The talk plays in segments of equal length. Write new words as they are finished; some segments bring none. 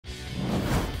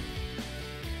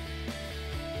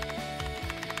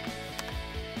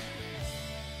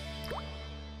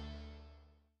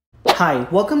Hi,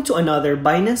 welcome to another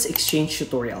Binance Exchange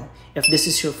tutorial. If this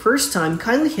is your first time,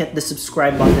 kindly hit the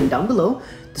subscribe button down below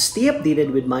to stay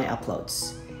updated with my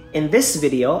uploads. In this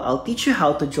video, I'll teach you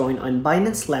how to join on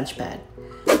BINANCE Launchpad.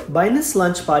 BINANCE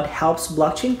Launchpad helps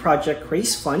blockchain projects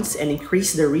raise funds and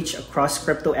increase their reach across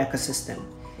crypto ecosystem.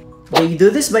 They do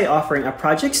this by offering a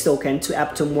project's token to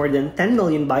up to more than 10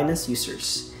 million Binance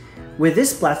users. With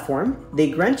this platform, they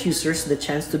grant users the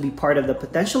chance to be part of the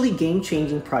potentially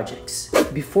game-changing projects.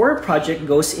 Before a project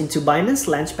goes into Binance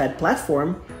Launchpad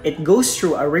platform, it goes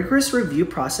through a rigorous review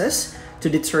process to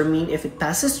determine if it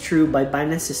passes through by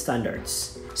Binance's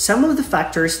standards. Some of the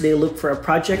factors they look for a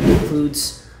project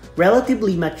includes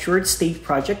relatively matured stage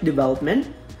project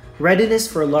development,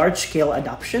 readiness for large-scale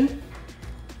adoption,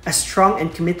 a strong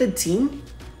and committed team,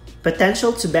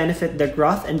 potential to benefit the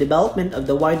growth and development of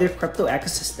the wider crypto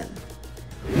ecosystem.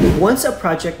 Once a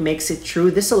project makes it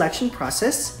through the selection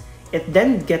process, it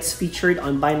then gets featured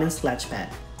on Binance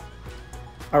Launchpad.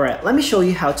 Alright, let me show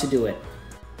you how to do it.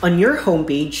 On your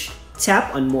homepage,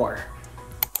 tap on More.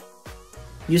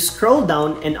 You scroll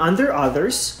down and under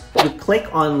Others, you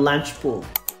click on Launchpool.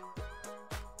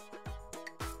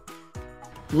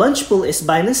 Launchpool is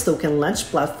Binance token launch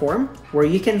platform where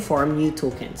you can farm new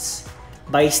tokens.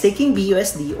 By staking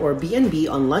BUSD or BNB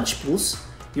on Launchpools,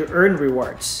 you earn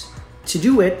rewards. To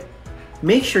do it,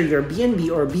 make sure your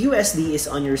BNB or BUSD is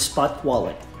on your spot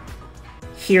wallet.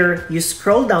 Here, you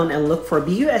scroll down and look for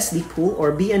BUSD pool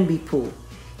or BNB pool.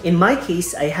 In my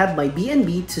case, I have my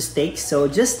BNB to stake, so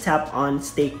just tap on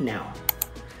Stake Now.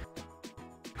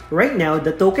 Right now,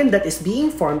 the token that is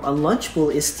being farmed on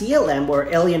Launchpool is TLM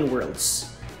or Alien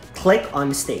Worlds. Click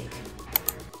on Stake.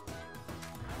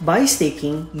 By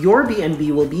staking, your BNB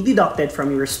will be deducted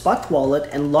from your spot wallet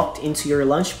and locked into your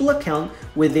Launchpool account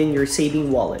within your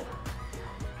saving wallet.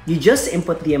 You just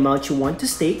input the amount you want to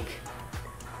stake.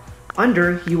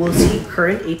 Under, you will see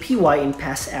current APY in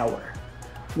past hour.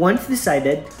 Once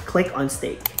decided, click on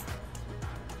Stake.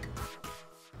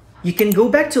 You can go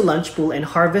back to Launchpool and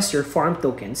harvest your farm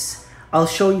tokens. I'll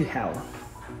show you how.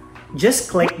 Just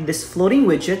click this floating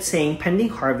widget saying Pending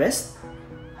Harvest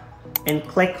and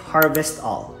click Harvest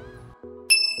All.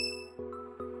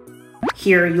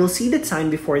 Here, you'll see the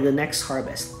time before the next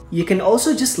harvest. You can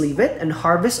also just leave it and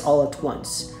harvest all at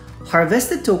once.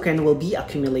 Harvested token will be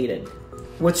accumulated.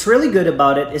 What's really good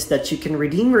about it is that you can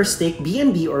redeem your stake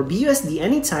BNB or BUSD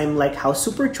anytime, like how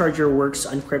Supercharger works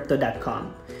on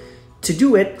Crypto.com. To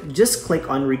do it, just click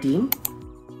on Redeem.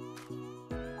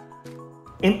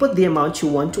 Input the amount you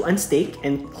want to unstake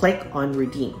and click on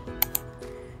Redeem.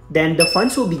 Then the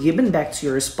funds will be given back to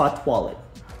your spot wallet.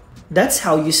 That's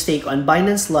how you stake on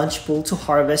Binance Launchpool to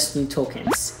harvest new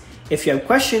tokens. If you have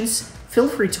questions, feel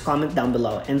free to comment down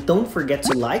below, and don't forget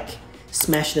to like,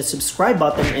 smash the subscribe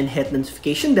button and hit the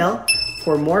notification bell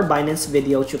for more Binance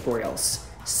video tutorials.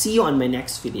 See you on my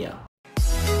next video.